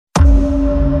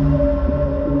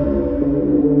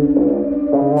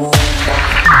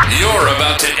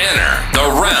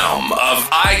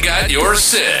I Got Your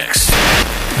Six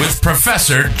with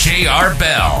Professor J.R.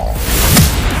 Bell.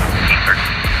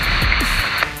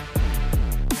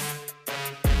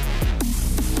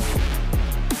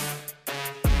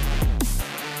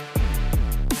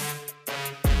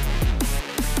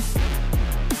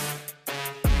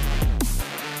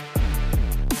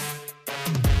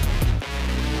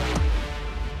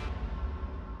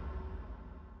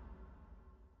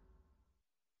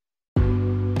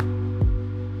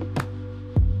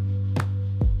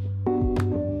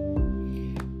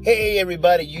 Hey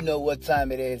everybody, you know what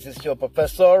time it is. It's your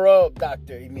Professor,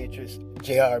 Dr. Demetrius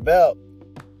J.R. Bell.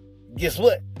 Guess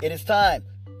what? It is time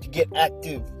to get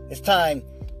active. It's time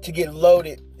to get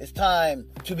loaded. It's time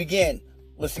to begin.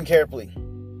 Listen carefully.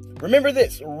 Remember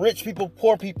this, rich people,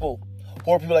 poor people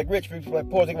like rich, people like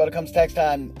poor. Think about it comes tax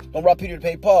time. Don't rob Peter to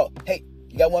pay Paul. Hey,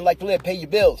 you got one life to live, pay your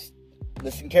bills.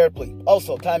 Listen carefully.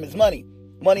 Also, time is money.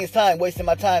 Money is time. Wasting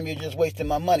my time, you're just wasting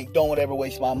my money. Don't ever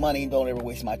waste my money. Don't ever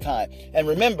waste my time. And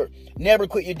remember, never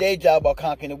quit your day job while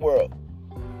conquering the world.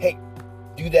 Hey,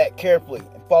 do that carefully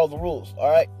and follow the rules, all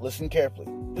right? Listen carefully.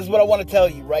 This is what I want to tell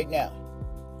you right now.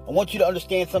 I want you to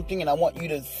understand something, and I want you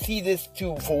to see this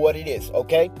too for what it is,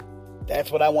 okay? That's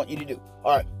what I want you to do.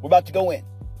 All right, we're about to go in.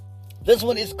 This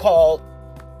one is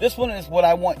what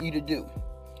I want you to do.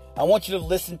 I want you to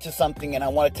listen to something, and I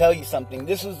want to tell you something.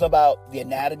 This is about the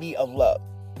anatomy of love.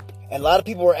 And a lot of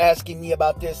people were asking me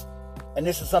about this, and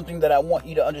this is something that I want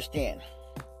you to understand.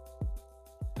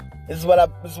 This is what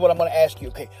I'm going to ask you.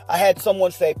 Okay, I had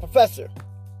someone say, Professor,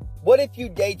 what if you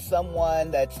date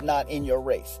someone that's not in your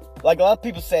race? Like a lot of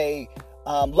people say,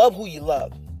 love who you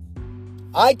love.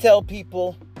 I tell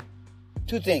people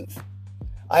two things.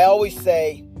 I always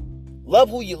say, love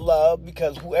who you love,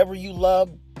 because whoever you love,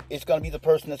 it's going to be the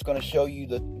person that's going to show you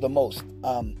the most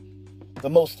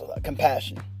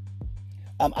compassion.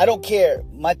 I don't care.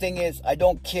 My thing is, I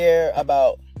don't care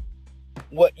about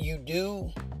what you do.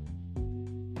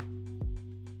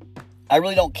 I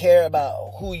really don't care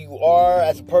about who you are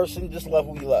as a person. Just love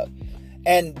who you love.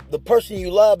 And the person you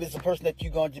love is the person that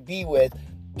you're going to be with.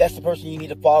 That's the person you need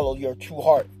to follow your true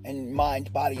heart and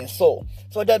mind, body, and soul.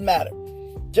 So it doesn't matter.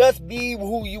 Just be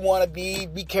who you want to be.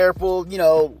 Be careful. You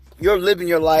know, you're living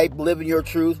your life, living your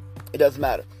truth. It doesn't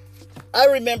matter. I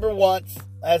remember once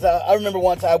I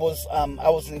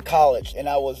was in college, and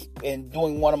I was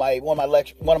doing one of my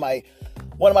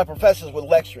professors was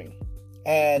lecturing,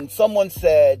 and someone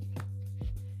said,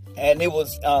 and it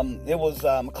was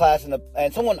a class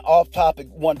and someone off topic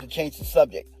wanted to change the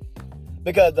subject,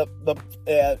 because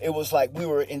it was like we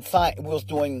were in science. We was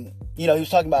doing, he was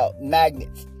talking about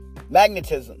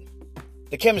magnetism,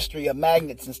 the chemistry of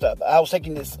magnets and stuff. I was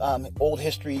taking this old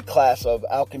history class of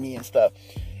alchemy and stuff.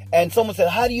 And someone said,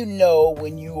 how do you know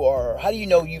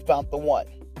you found the one?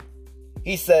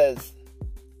 He says,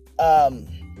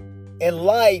 in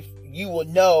life, you will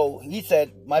know,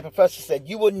 my professor said,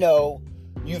 you will know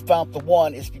you found the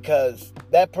one is because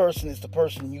that person is the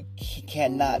person you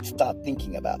cannot stop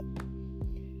thinking about.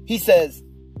 He said,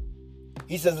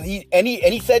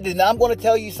 and I'm going to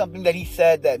tell you something that he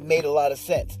said that made a lot of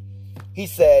sense. He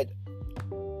said,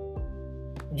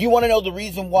 do you want to know the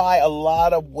reason why a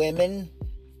lot of women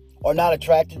are not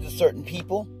attracted to certain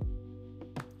people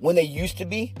when they used to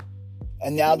be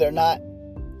and now they're not?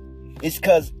 It's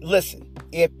because, listen,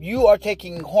 if you are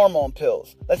taking hormone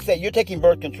pills, let's say you're taking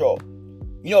birth control,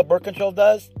 you know what birth control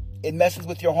does? It messes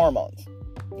with your hormones.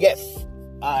 Yes,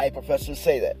 professors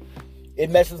say that.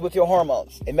 It messes with your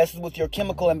hormones. It messes with your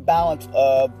chemical imbalance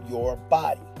of your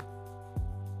body.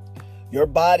 Your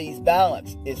body's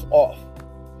balance is off.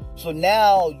 So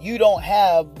now you don't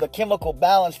have the chemical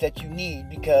balance that you need,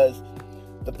 because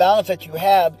the balance that you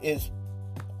have is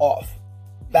off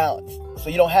balance. So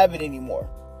you don't have it anymore.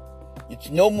 It's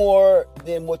no more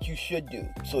than what you should do.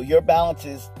 So your balance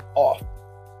is off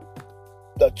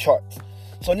the charts.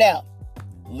 So now,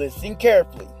 listen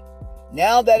carefully.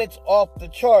 Now that it's off the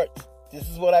charts, this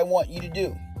is what I want you to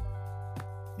do.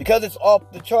 Because it's off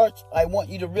the charts, I want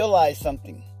you to realize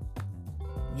something.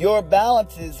 Your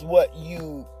balance is what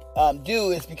you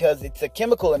do is because it's a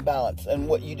chemical imbalance in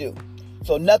what you do.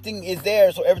 So nothing is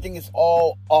there, so everything is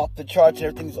all off the charts,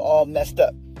 everything's all messed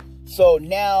up. So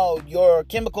now your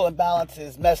chemical imbalance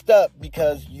is messed up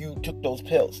because you took those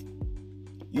pills.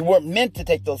 You weren't meant to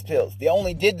take those pills. They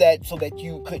only did that so that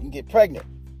you couldn't get pregnant.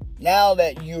 Now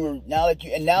that your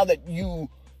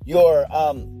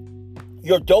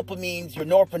dopamines, your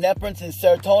norepinephrines and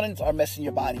serotonins are messing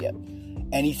your body up.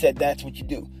 And he said that's what you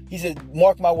do. He said,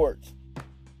 mark my words.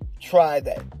 Try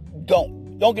that.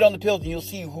 Don't get on the pills and you'll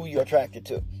see who you're attracted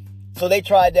to. So they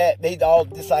tried that. They all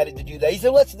decided to do that. He said,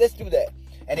 let's do that.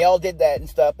 And they all did that and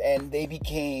stuff, and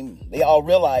they all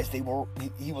realized he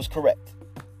was correct.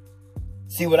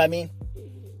 See what I mean?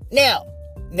 Now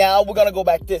we're going to go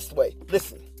back this way.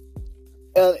 Listen.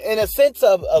 In a sense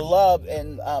of love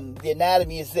and the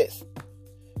anatomy is this.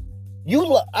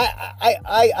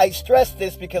 I stress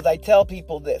this because I tell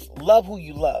people this. Love who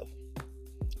you love.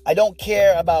 I don't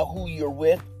care about who you're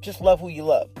with. Just love who you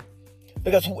love.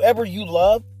 Because whoever you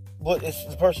love is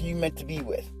the person you're meant to be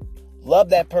with. Love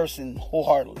that person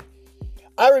wholeheartedly.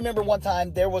 I remember one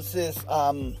time there was this,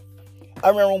 I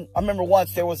remember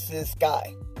once there was this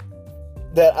guy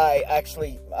that I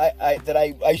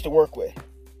used to work with.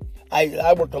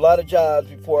 I worked a lot of jobs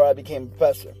before I became a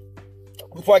professor.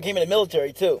 Before I came in the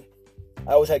military too.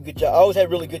 I always had good jobs. I always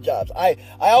had really good jobs. I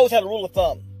always had a rule of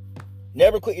thumb.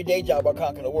 Never quit your day job or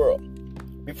conquer the world.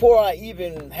 Before I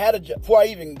even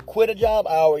quit a job,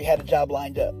 I already had a job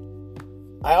lined up.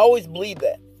 I always believed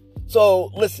that.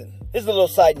 So listen, this is a little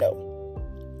side note.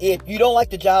 If you don't like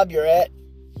the job you're at,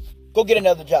 go get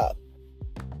another job.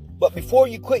 But before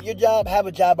you quit your job, have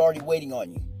a job already waiting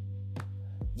on you.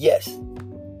 Yes.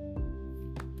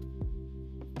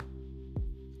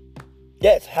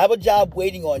 Yes, have a job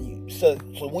waiting on you. So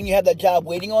when you have that job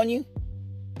waiting on you,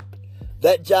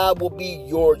 that job will be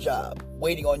your job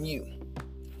waiting on you.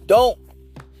 Don't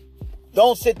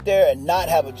sit there and not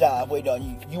have a job waiting on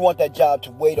you. You want that job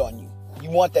to wait on you. You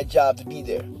want that job to be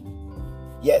there.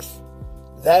 Yes,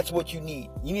 that's what you need.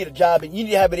 You need a job and you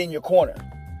need to have it in your corner.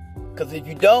 Because if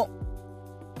you don't,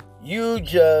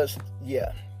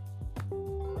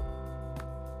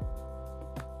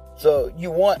 So you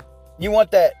want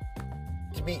that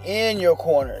to be in your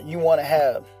corner. You want to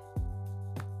have.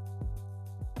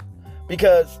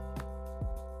 Because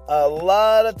a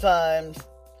lot of times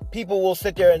people will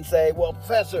sit there and say, well,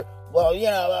 Professor, well,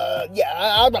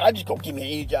 I just go give me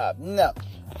any job. No.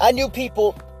 I knew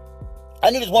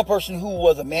this one person who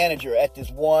was a manager at this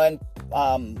one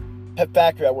pet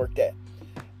factory I worked at.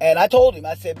 And I told him,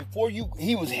 I said,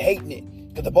 he was hating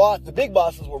it. Because the big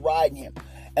bosses were riding him.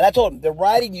 And I told him, they're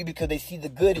riding you because they see the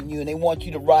good in you and they want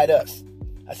you to ride us.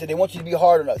 I said, they want you to be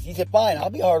hard on us. He said, fine, I'll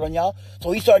be hard on y'all.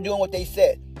 So he started doing what they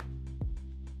said.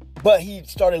 But he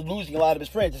started losing a lot of his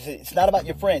friends. He said, it's not about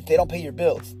your friends. They don't pay your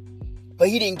bills. But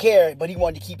he didn't care, but he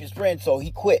wanted to keep his friends, so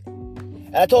he quit.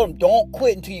 And I told him, don't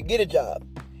quit until you get a job.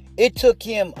 It took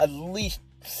him at least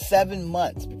 7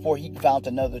 months before he found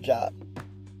another job.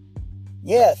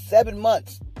 Yeah, 7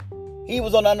 months. He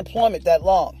was on unemployment that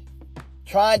long,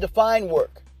 trying to find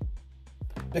work.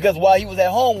 Because while he was at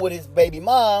home with his baby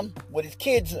mom, with his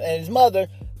kids and his mother,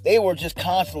 they were just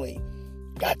constantly,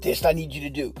 got this I need you to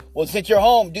do. Well, since you're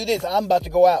home, do this. I'm about to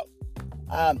go out.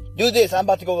 Do this. I'm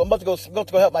about to go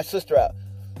help my sister out.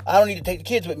 I don't need to take the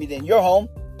kids with me then. You're home.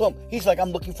 Boom. He's like,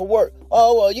 I'm looking for work.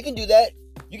 Oh, well, you can do that.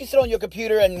 You can sit on your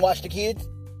computer and watch the kids.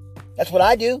 That's what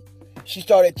I do. She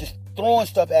started just throwing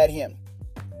stuff at him.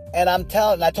 And I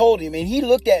told him, and he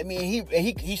looked at me,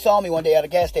 and he saw me one day at a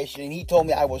gas station, and he told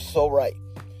me I was so right.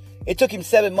 It took him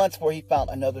 7 months before he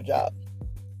found another job.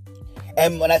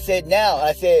 And when I said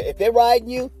if they're riding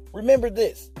you, remember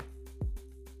this.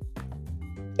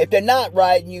 If they're not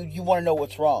riding you, you want to know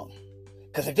what's wrong.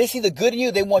 Because if they see the good in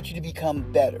you, they want you to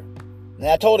become better. And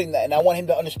I told him that, and I want him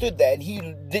to understand that, and he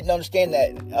didn't understand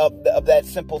that, of that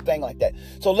simple thing like that.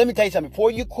 So let me tell you something. Before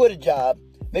you quit a job,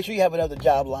 make sure you have another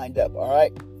job lined up, all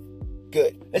right?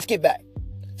 Good. Let's get back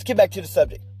to the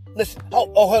subject. Listen.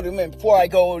 Hold on a minute. Before I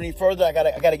go any further, I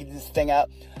gotta get this thing out.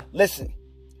 Listen.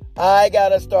 I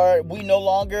gotta start. We no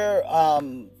longer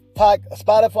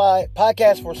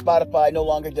podcast for Spotify no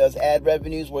longer does ad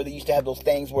revenues where they used to have those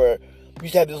things where you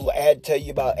used to have this little ad tell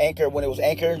you about Anchor. When it was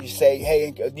Anchor, you say, hey,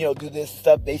 Anchor, do this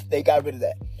stuff. They got rid of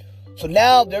that. So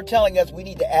now they're telling us we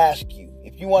need to ask you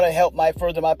if you want to help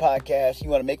further my podcast. You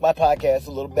want to make my podcast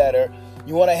a little better.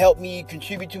 You want to help me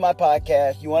contribute to my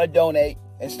podcast. You want to donate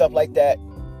and stuff like that.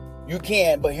 You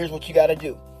can, but here's what you got to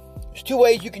do. There's 2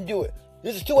 ways you can do it.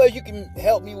 There's 2 ways you can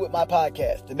help me with my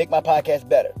podcast to make my podcast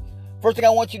better. First thing I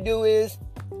want you to do is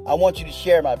I want you to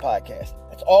share my podcast.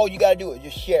 That's all you got to do is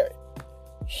just share it.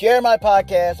 Share my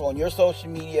podcast on your social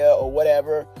media or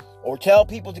whatever, or tell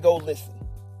people to go listen.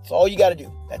 That's all you got to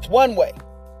do. That's one way.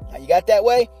 Now you got that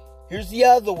way? Here's the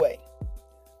other way.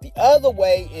 The other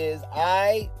way is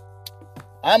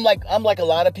I'm like a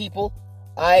lot of people.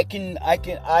 I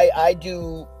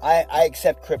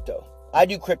accept crypto. I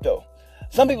do crypto.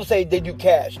 Some people say they do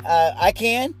cash. I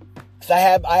can, because I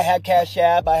have Cash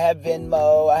App, I have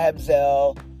Venmo, I have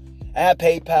Zelle, I have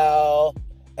PayPal,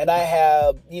 and I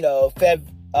have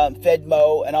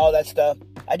Fedmo and all that stuff.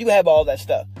 I do have all that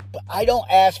stuff, but I don't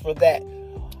ask for that.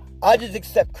 I just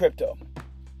accept crypto.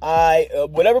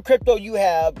 Whatever crypto you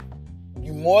have,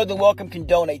 you more than welcome can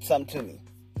donate some to me.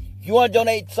 If you want to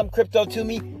donate some crypto to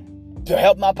me to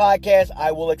help my podcast,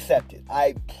 I will accept it.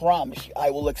 I promise you,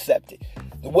 I will accept it.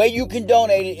 The way you can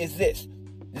donate it is this.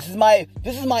 This is my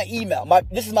email.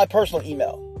 This is my personal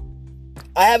email.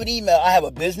 I have an email. I have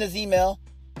a business email,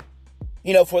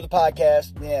 for the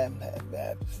podcast. Yeah,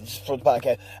 just for the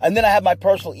podcast. And then I have my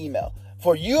personal email.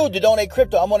 For you to donate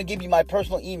crypto, I'm going to give you my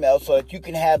personal email so that you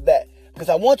can have that. Because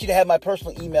I want you to have my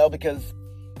personal email because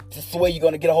it's the way you're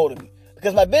going to get a hold of me.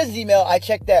 Because my business email, I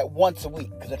check that once a week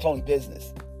because it's only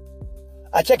business.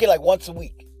 I check it like once a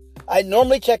week. I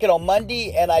normally check it on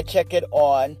Monday and I check it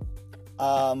on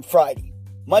Friday.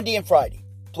 Monday and Friday.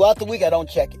 Throughout the week, I don't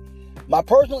check it. My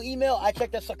personal email, I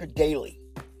check that sucker daily.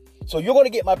 So you're going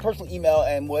to get my personal email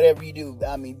and whatever you do.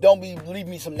 Don't leave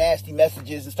me some nasty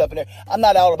messages and stuff in there. I'm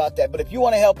not out about that. But if you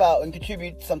want to help out and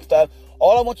contribute some stuff,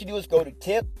 all I want you to do is go to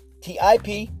tip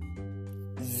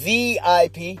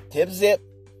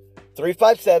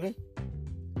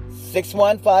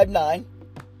 357-615-9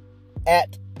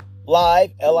 at live.com.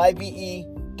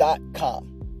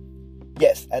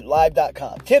 Yes, at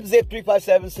live.com. Tipzip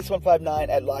 357-6159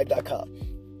 at live.com.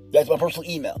 That's my personal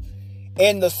email.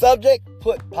 In the subject,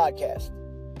 put podcast.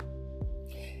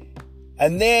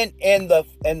 And then in the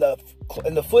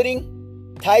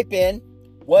footing, type in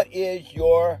what is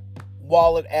your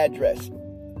wallet address.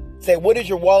 Say what is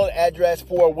your wallet address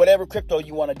for whatever crypto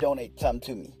you want to donate some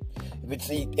to me. If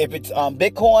it's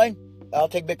Bitcoin, I'll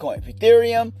take Bitcoin. If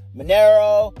Ethereum,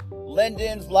 Monero,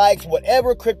 Lendins, Likes,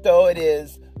 whatever crypto it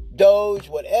is, Doge,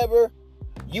 whatever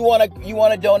you want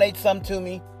to donate some to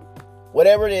me.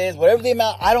 Whatever it is, whatever the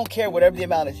amount, I don't care whatever the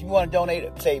amount is. If you want to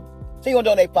donate, say you want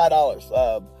to donate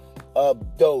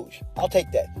 $5 Doge, I'll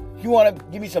take that. If you want to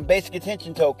give me some basic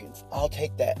attention tokens, I'll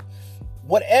take that.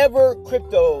 Whatever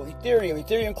crypto,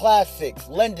 Ethereum Classics,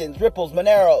 Lendins, Ripples,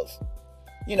 Moneros,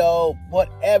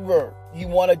 whatever you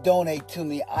want to donate to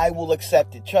me, I will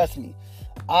accept it. Trust me.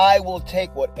 I will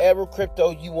take whatever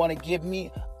crypto you want to give me,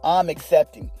 I'm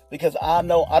accepting. Because I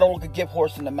don't look a gift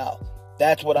horse in the mouth.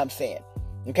 That's what I'm saying.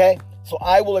 Okay? So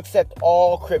I will accept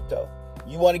all crypto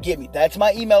you want to give me. That's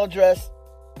my email address.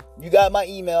 You got my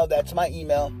email. That's my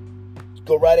email.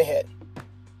 Go right ahead.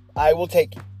 I will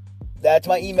take it. That's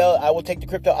my email. I will take the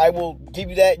crypto. I will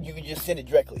give you that. You can just send it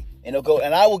directly. And it'll go.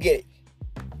 And I will get it.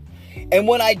 And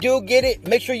when I do get it,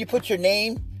 make sure you put your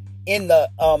name in the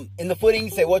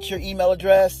footing. Say what's your email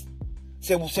address.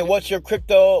 Say what's your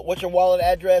wallet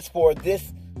address for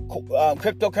this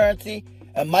cryptocurrency.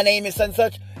 And my name is such and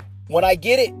such. When I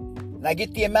get it, and I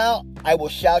get the amount, I will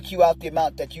shout you out the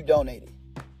amount that you donated.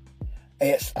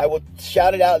 Yes, I will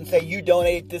shout it out and say you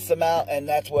donated this amount, and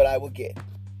that's what I will get.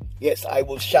 Yes, I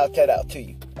will shout that out to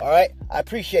you. All right? I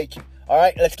appreciate you. All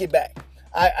right? Let's get back.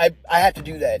 I have to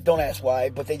do that. Don't ask why,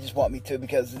 but they just want me to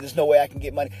because there's no way I can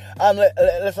get money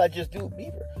unless I just do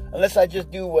Beaver. Unless I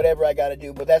just do whatever I got to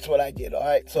do. But that's what I did. All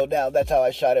right? So now that's how I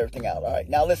shot everything out. All right?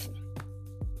 Now listen.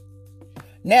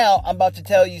 Now I'm about to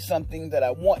tell you something that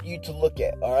I want you to look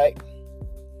at. All right?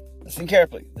 Listen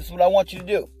carefully. This is what I want you to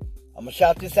do. I'm going to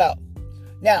shout this out.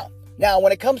 Now,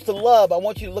 when it comes to love, I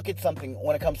want you to look at something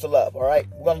when it comes to love, all right?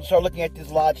 We're going to start looking at this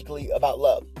logically about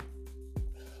love.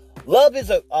 Love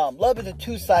is a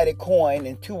two-sided coin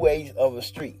and two ways of a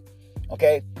street,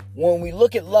 okay? When we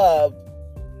look at love,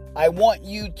 I want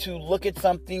you to look at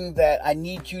something that I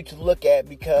need you to look at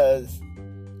because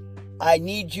I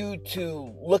need you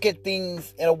to look at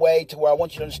things in a way to where I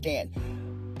want you to understand.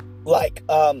 Like,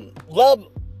 love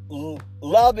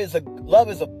is a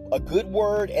good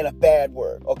word and a bad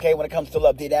word, okay? When it comes to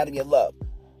love, the anatomy of love.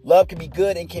 Love can be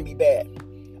good and can be bad.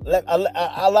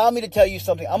 Allow me to tell you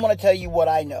something. I'm going to tell you what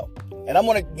I know. And I'm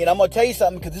going to tell you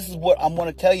something because this is what I'm going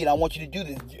to tell you and I want you to do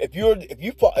this. If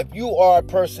you are a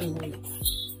person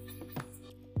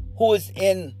who is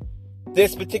in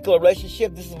this particular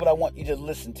relationship, this is what I want you to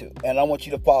listen to and I want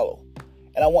you to follow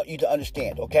and I want you to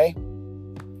understand, okay?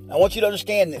 I want you to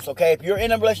understand this, okay? If you're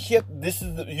in a relationship,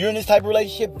 you're in this type of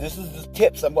relationship, this is the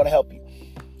tips I'm going to help you.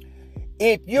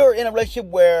 If you're in a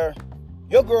relationship where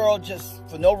your girl just,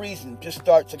 for no reason, just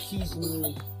starts accusing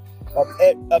you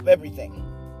of everything,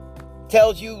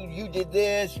 tells you did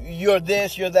this, you're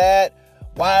that,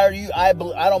 why are you, I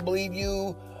don't believe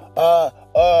you, how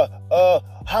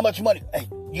much money, hey,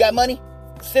 you got money?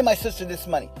 Send my sister this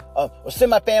money, or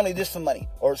send my family this some money,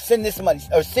 or send this money,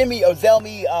 or send me, or Zelle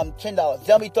me $10,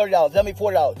 Zelle me $30, Zelle me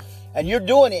 $40, and you're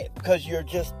doing it because you're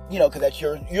just, because that's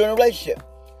you're in a relationship.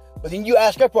 But then you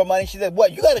ask her for money, she said,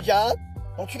 "What? You got a job?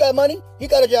 Don't you got money? You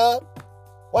got a job?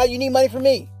 Why do you need money from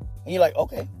me?" And you're like,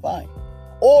 "Okay, fine."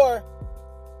 Or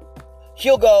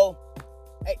she'll go,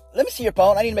 hey, let me see your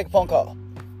phone. I need to make a phone call.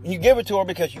 And you give it to her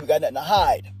because you got nothing to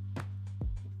hide.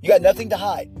 You got nothing to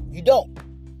hide. You don't.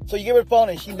 So you give her the phone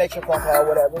and she makes her phone call,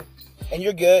 whatever. And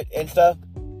you're good and stuff.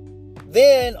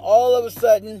 Then all of a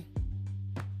sudden,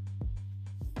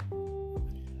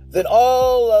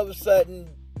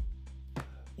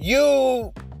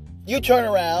 you turn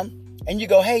around and you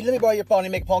go, hey, let me borrow your phone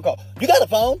and make a phone call. You got a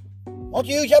phone? Why don't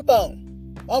you use your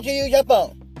phone? Why don't you use your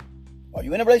phone? Are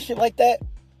you in a relationship like that?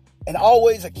 And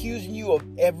always accusing you of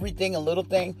everything, a little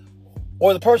thing?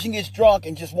 Or the person gets drunk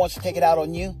and just wants to take it out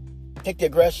on you? Take the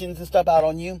aggressions and stuff out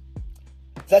on you?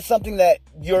 Is that something that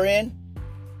you're in?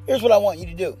 Here's what I want you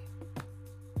to do.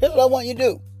 Here's what I want you to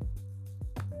do.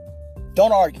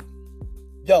 Don't argue.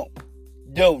 Don't.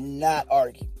 Do not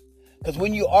argue. Because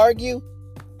when you argue,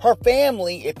 her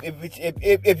family,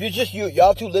 if you're just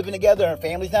y'all two living together and her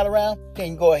family's not around,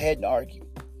 then go ahead and argue.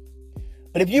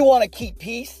 But if you want to keep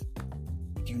peace,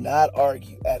 do not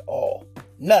argue at all.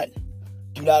 None.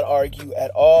 Do not argue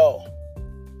at all.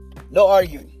 No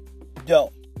arguing.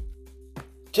 Don't.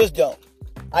 Just don't.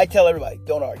 I tell everybody,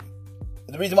 don't argue.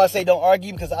 The reason why I say don't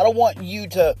argue, because I don't want you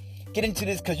to get into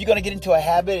this, because you're going to get into a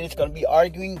habit and it's going to be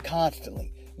arguing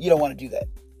constantly. You don't want to do that.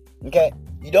 Okay?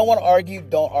 You don't want to argue,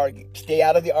 don't argue. Stay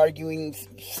out of the arguing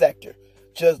sector.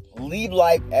 Just leave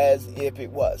life as if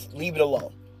it was. Leave it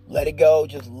alone. Let it go.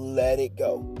 Just let it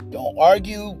go. Don't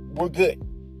argue. We're good.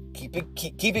 Keep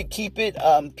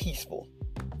it peaceful.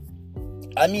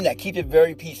 I mean that. Keep it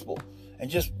very peaceful. And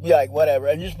just be like, whatever.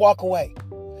 And just walk away.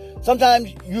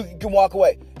 Sometimes you can walk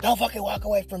away. Don't fucking walk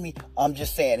away from me. I'm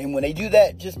just saying. And when they do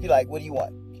that, just be like, what do you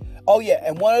want? Oh, yeah.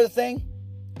 And one other thing.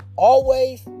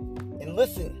 Always, and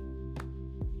listen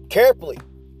carefully,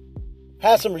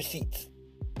 have some receipts.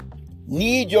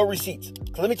 Need your receipts.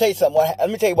 So let me tell you something. Let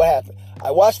me tell you what happened.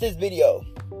 I watched this video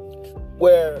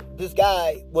where this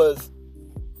guy was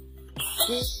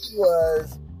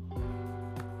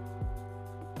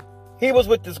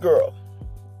with this girl.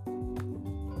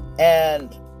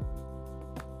 And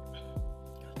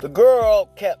the girl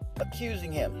kept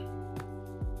accusing him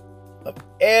of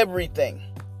everything.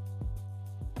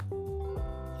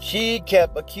 She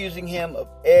kept accusing him of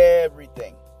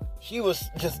everything. She was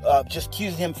just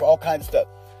accusing him for all kinds of stuff.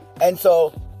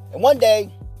 And one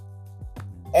day,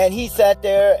 and he sat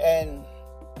there and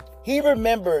he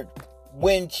remembered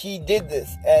when she did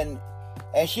this. And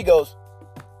she goes,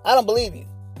 I don't believe you.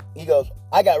 He goes,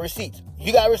 I got receipts.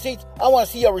 You got receipts? I want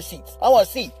to see your receipts. I want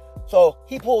to see. So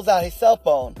he pulls out his cell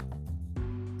phone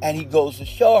and he goes to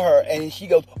show her. And she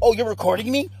goes, oh, you're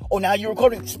recording me? Oh, now you're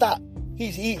recording? Stop.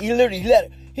 He literally let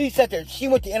it. He sat there. She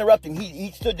went to interrupt him. He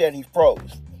stood there and he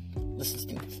froze. Listen,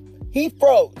 students. He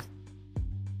froze.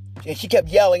 And she kept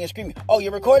yelling and screaming, oh,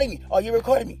 you're recording me. Oh, you're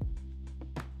recording me.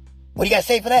 What do you got to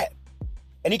say for that?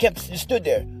 And he just stood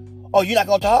there. Oh, you're not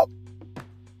going to talk?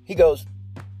 He goes,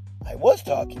 I was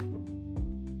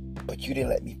talking, but you didn't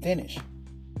let me finish.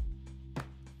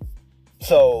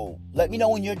 So let me know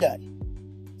when you're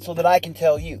done so that I can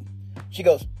tell you. She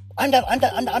goes, I'm done. I'm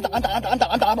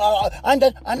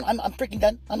freaking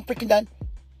done.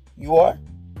 You are?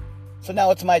 So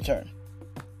now it's my turn.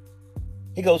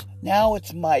 He goes, now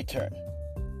it's my turn.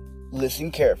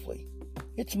 Listen carefully.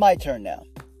 It's my turn now.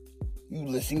 You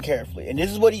listen carefully. And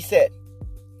this is what he said.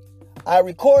 I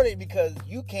recorded because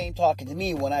you came talking to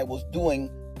me when I was doing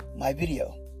my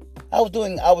video. I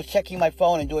was checking my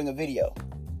phone and doing a video.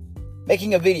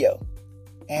 Making a video.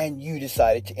 And you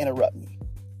decided to interrupt me.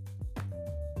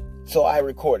 So I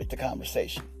recorded the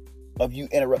conversation of you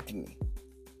interrupting me.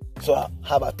 So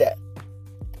how about that?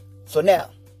 So now,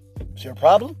 is there a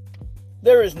problem?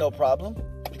 There is no problem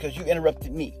because you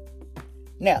interrupted me.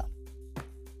 Now,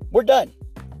 we're done.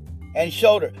 And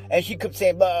showed her. And she kept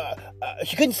saying,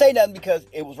 she couldn't say nothing because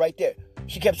it was right there.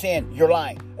 She kept saying, you're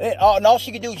lying. And all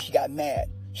she could do, she got mad.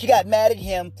 She got mad at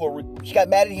him.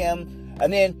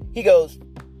 And then he goes,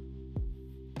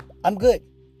 I'm good.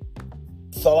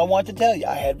 That's all I wanted to tell you.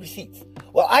 I had receipts.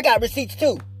 Well, I got receipts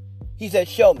too. He said,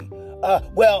 show me.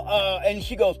 And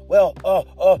she goes,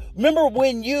 remember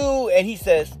when you, and he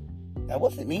says, that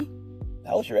wasn't me.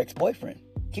 That was your ex-boyfriend.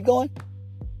 Keep going.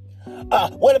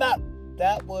 What about,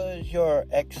 that was your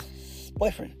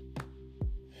ex-boyfriend.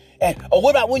 And,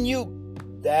 what about when you,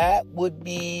 that would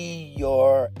be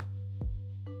your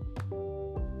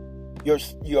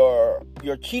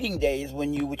cheating days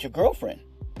when you with your girlfriend,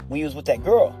 when you was with that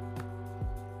girl.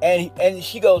 And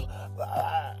she goes,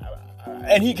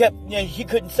 and he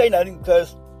couldn't say nothing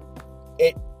because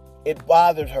it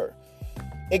bothered her.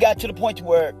 It got to the point to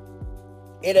where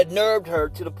it unnerved her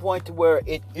to the point to where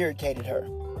it irritated her.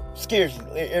 Seriously,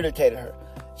 it irritated her.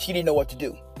 She didn't know what to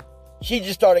do. she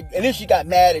just started, and then she got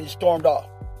mad and stormed off.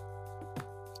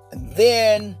 And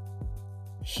then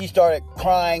she started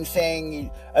crying,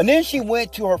 saying, and then she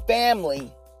went to her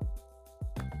family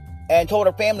and told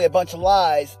her family a bunch of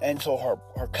lies. And so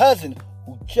her cousin,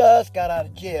 who just got out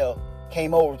of jail,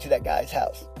 came over to that guy's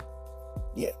house.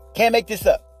 Yeah, can't make this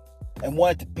up. And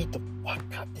wanted to beat the fuck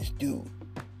out of this dude.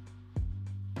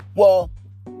 Well,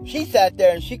 she sat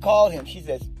there and she called him. She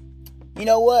says, you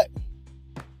know what?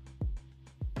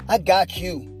 I got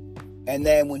you. And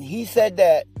then when he said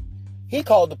that, he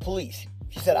called the police.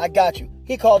 She said, I got you.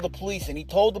 He called the police and he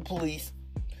told the police,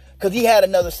 because he had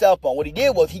another cell phone. What he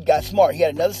did was he got smart. He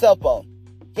had another cell phone.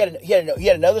 He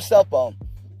had another cell phone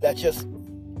that just,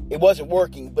 it wasn't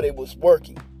working, but it was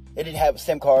working. It didn't have a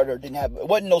SIM card or it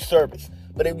wasn't no service.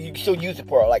 But you still use it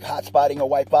for like hotspotting or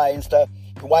Wi-Fi and stuff.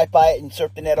 You can Wi-Fi it and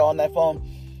surf the net on that phone.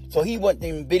 So he went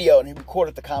in video and he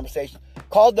recorded the conversation.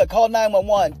 Called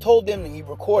 911, told them that he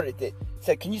recorded it.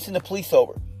 Said, can you send the police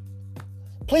over?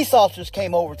 Police officers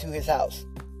came over to his house.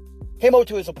 Came over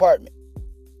to his apartment.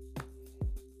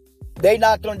 They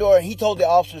knocked on the door and he told the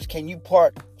officers, can you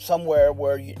park somewhere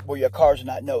where your cars are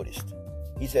not noticed?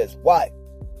 He says, why?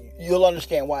 You'll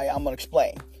understand why. I'm going to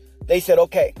explain. They said,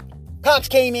 okay. Cops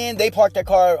came in. They parked their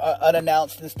car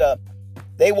unannounced and stuff.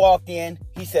 They walked in.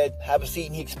 He said, have a seat.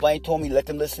 And he explained to them. He let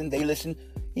them listen. They listened.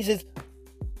 He says,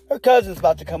 her cousin's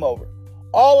about to come over.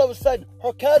 All of a sudden,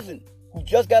 her cousin, who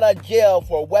just got out of jail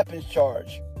for a weapons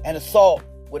charge and assault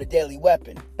with a deadly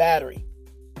weapon, battery,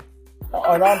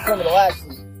 an armed criminal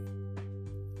action.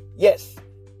 Yes,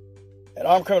 an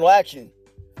armed criminal action.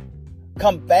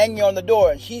 Come banging on the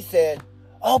door. And she said,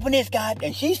 open this goddamn.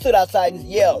 And she stood outside and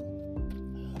yelled,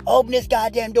 open this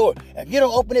goddamn door. If you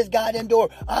don't open this goddamn door,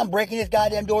 I'm breaking this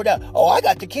goddamn door down. Oh, I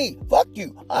got the key. Fuck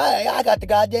you. I got the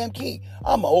goddamn key.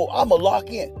 I'm a lock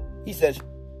in. He says,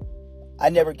 I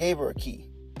never gave her a key.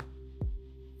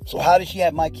 So how did she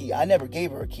have my key? I never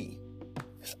gave her a key.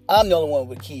 I'm the only one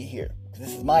with a key here.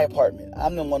 This is my apartment.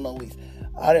 I'm the one on the lease.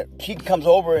 She comes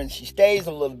over and she stays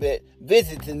a little bit,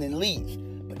 visits, and then leaves.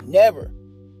 But never.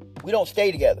 We don't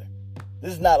stay together.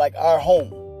 This is not like our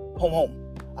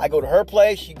home. I go to her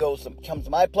place. She comes to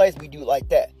my place. We do it like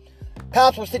that.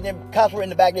 Cops were in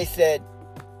the back. They said,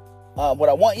 what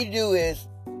I want you to do is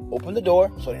open the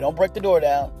door so they don't break the door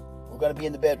down. We're going to be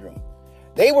in the bedroom.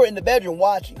 They were in the bedroom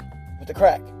watching with the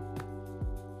crack.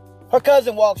 Her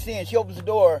cousin walks in. She opens the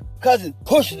door. Cousin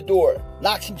pushes the door,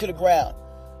 knocks him to the ground,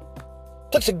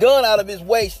 takes a gun out of his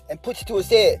waist and puts it to his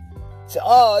head. Said,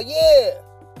 oh, yeah.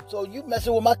 So you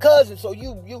messing with my cousin. So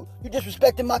you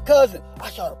disrespecting my cousin. I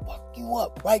try to fuck you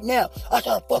up right now.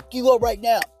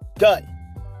 Done.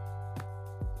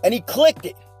 And he clicked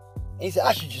it. And he said,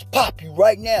 I should just pop you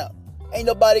right now. Ain't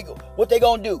nobody what they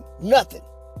gonna do? Nothing.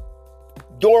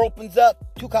 Door opens up.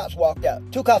 2 cops walked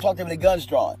out. 2 cops walked in with their guns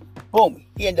drawn. Boom.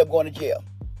 He ended up going to jail.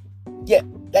 Yeah,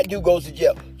 that dude goes to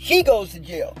jail. She goes to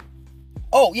jail.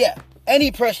 Oh, yeah. And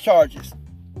he pressed charges.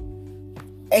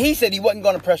 And he said he wasn't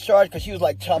going to press charges because she was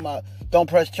like, don't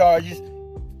press charges.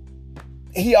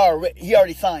 He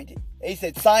already signed it. He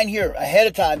said, sign here ahead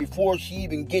of time before she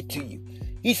even get to you.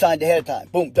 He signed ahead of time.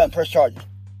 Boom, done, press charges.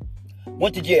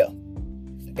 Went to jail.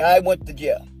 The guy went to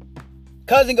jail.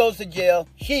 Cousin goes to jail.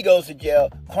 She goes to jail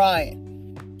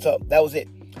crying. So that was it.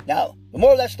 Now, the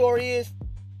moral of that story is,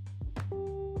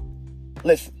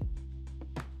 listen.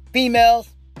 Females,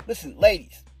 listen,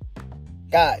 ladies,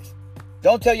 guys,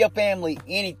 don't tell your family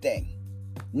anything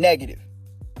negative.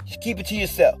 Just keep it to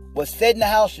yourself. What's said in the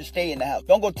house should stay in the house.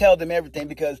 Don't go tell them everything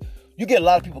because you get a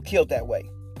lot of people killed that way.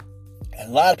 And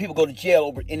a lot of people go to jail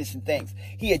over innocent things.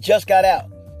 He had just got out.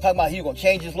 Talking about he was going to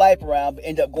change his life around, but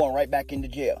end up going right back into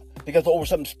jail. Because over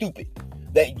something stupid.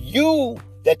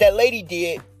 That lady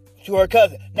did to her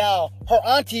cousin. Now, her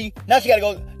auntie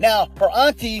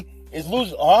is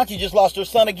losing. Her auntie just lost her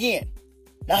son again.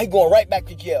 Now he's going right back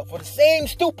to jail for the same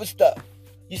stupid stuff.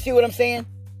 You see what I'm saying?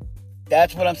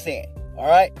 That's what I'm saying. All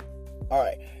right?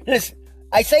 Listen,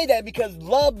 I say that because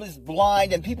love is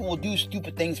blind and people will do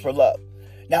stupid things for love.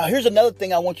 Now, here's another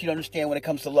thing I want you to understand when it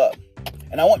comes to love.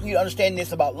 And I want you to understand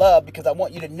this about love because I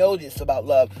want you to know this about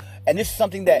love. And this is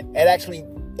something that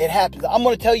it happens. I'm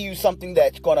going to tell you something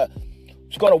that's going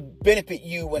to benefit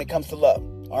you when it comes to love.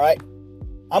 All right?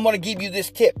 I'm going to give you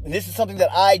this tip. And this is something that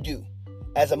I do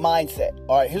as a mindset.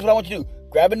 All right? Here's what I want you to do.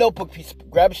 Grab a notebook,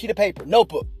 grab a sheet of paper,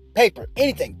 notebook, paper,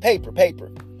 anything, paper.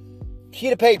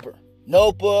 Sheet of paper,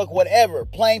 notebook, whatever,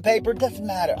 plain paper, doesn't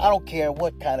matter. I don't care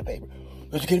what kind of paper.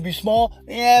 Is it going to be small?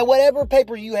 Yeah, whatever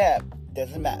paper you have,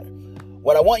 doesn't matter.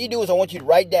 What I want you to do is I want you to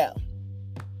write down.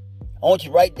 I want you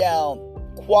to write down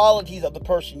qualities of the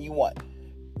person you want.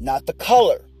 Not the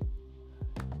color.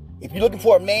 If you're looking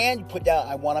for a man, you put down,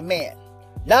 I want a man.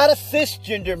 Not a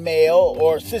cisgender male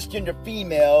or cisgender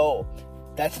female.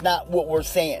 That's not what we're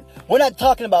saying. We're not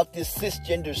talking about this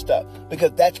cisgender stuff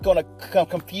because that's going to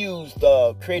confuse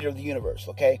the creator of the universe,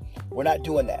 okay? We're not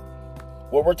doing that.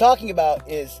 What we're talking about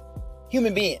is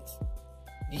human beings.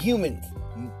 The humans,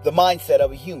 the mindset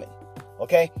of a human,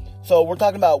 okay? So we're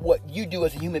talking about what you do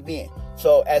as a human being.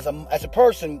 So as a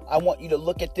person, I want you to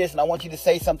look at this and I want you to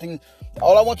say something.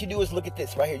 All I want you to do is look at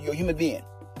this right here. You're a human being.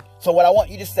 So what I want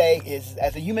you to say is,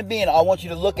 as a human being, I want you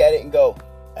to look at it and go,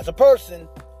 as a person,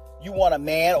 you want a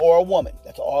man or a woman.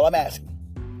 That's all I'm asking.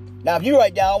 Now, if you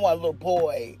write down, I want a little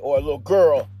boy or a little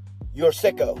girl, you're a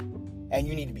sicko, and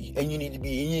you need to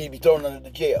be thrown under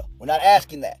the jail. We're not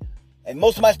asking that. And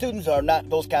most of my students are not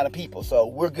those kind of people, so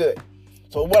we're good.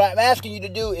 So what I'm asking you to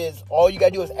do is, all you got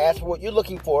to do is ask for what you're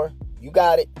looking for. You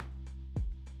got it.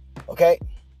 Okay?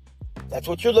 That's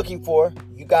what you're looking for.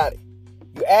 You got it.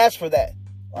 You ask for that.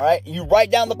 All right? You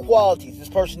write down the qualities. This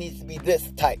person needs to be this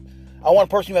type. I want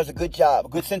a person who has a good job, a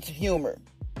good sense of humor.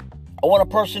 I want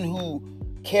a person who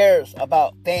cares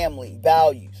about family,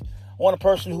 values. I want a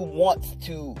person who wants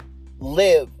to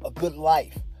live a good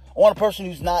life. I want a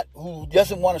person who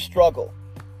doesn't want to struggle.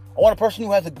 I want a person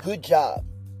who has a good job.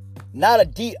 I want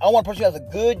a person who has a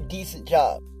good, decent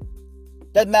job.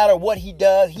 Doesn't matter what he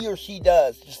or she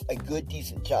does, just a good,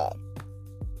 decent job.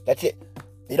 That's it.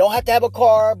 They don't have to have a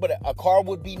car, but a car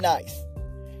would be nice.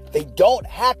 They don't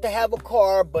have to have a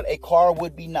car, but a car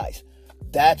would be nice.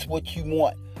 That's what you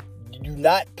want. Do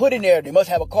not put in there, they must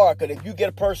have a car, because if you get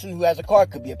a person who has a car,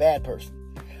 it could be a bad person.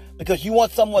 Because you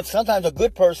want sometimes a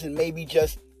good person maybe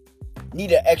just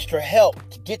need an extra help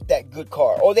to get that good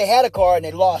car. Or they had a car and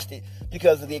they lost it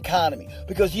because of the economy.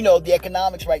 Because, the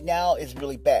economics right now is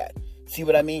really bad. See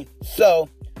what I mean? So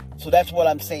that's what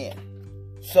I'm saying.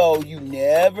 So you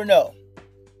never know.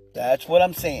 That's what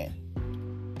I'm saying.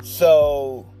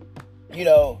 So you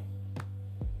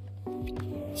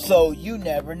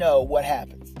never know what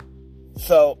happens.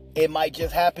 So it might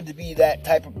just happen to be that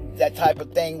type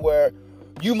of thing where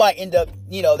you might end up,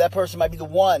 that person might be the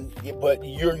one, but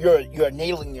you're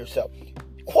nailing yourself.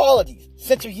 Qualities,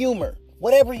 sense of humor,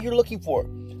 whatever you're looking for.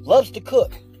 Loves to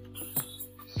cook.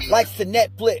 Likes to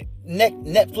Netflix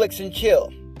and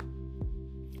chill.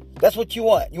 That's what you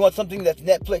want. You want something that's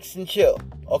Netflix and chill.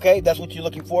 Okay? That's what you're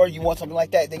looking for. You want something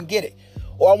like that, then get it.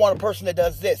 Or I want a person that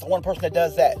does this. I want a person that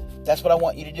does that. That's what I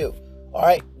want you to do. All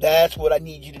right? That's what I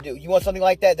need you to do. You want something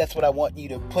like that? That's what I want you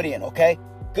to put in. Okay?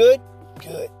 Good?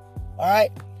 Good. All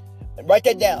right? And write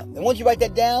that down. And once you write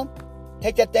that down,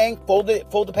 take that thing, fold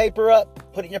the paper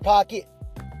up, put it in your pocket,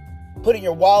 put it in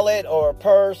your wallet or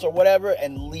purse or whatever,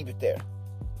 and leave it there.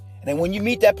 And then when you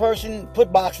meet that person,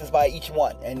 put boxes by each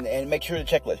one and make sure the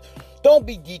checklist. Don't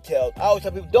be detailed. I always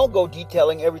tell people, don't go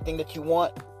detailing everything that you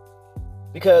want.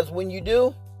 Because when you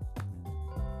do,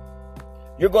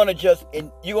 you're going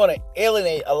to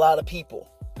alienate a lot of people.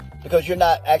 Because you're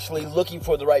not actually looking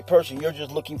for the right person. You're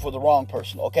just looking for the wrong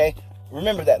person, okay?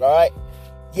 Remember that, all right?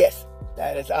 Yes,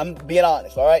 I'm being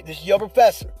honest, all right? This is your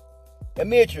professor,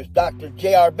 Emeritus Dr.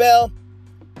 J.R. Bell.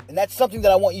 And that's something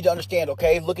that I want you to understand,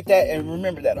 okay? Look at that and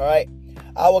remember that, all right?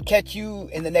 I will catch you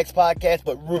in the next podcast,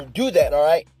 but do that, all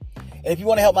right? And if you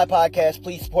want to help my podcast,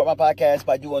 please support my podcast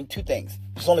by doing two things.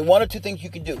 There's only one or two things you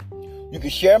can do. You can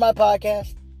share my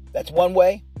podcast. That's one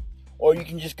way. Or you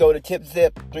can just go to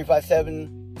TipZip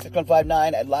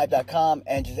 357-6159 at live.com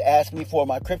and just ask me for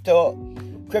my crypto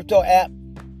address,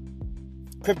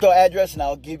 and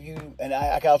I'll give you, and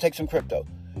I'll take some crypto.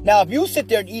 Now, if you sit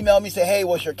there and email me, say, hey,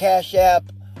 what's your Cash App?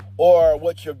 Or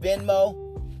what's your Venmo?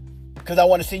 Because I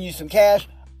want to send you some cash.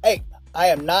 Hey, I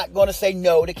am not going to say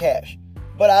no to cash.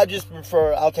 But I'll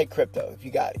take crypto if you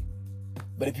got it.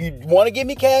 But if you want to give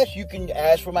me cash, you can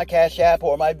ask for my Cash App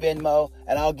or my Venmo,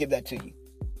 and I'll give that to you.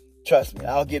 Trust me,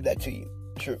 I'll give that to you.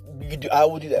 Sure, I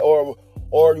will do that. Or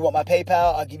you want my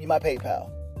PayPal? I'll give you my PayPal.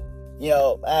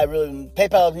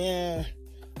 PayPal,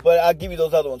 but I'll give you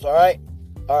those other ones, all right?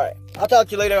 All right. I'll talk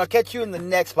to you later. I'll catch you in the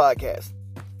next podcast.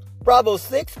 Bravo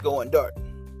 6 going dark.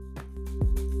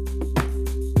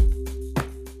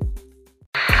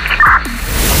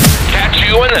 Catch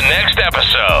you in the next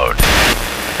episode.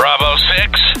 Bravo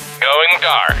 6 going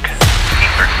dark.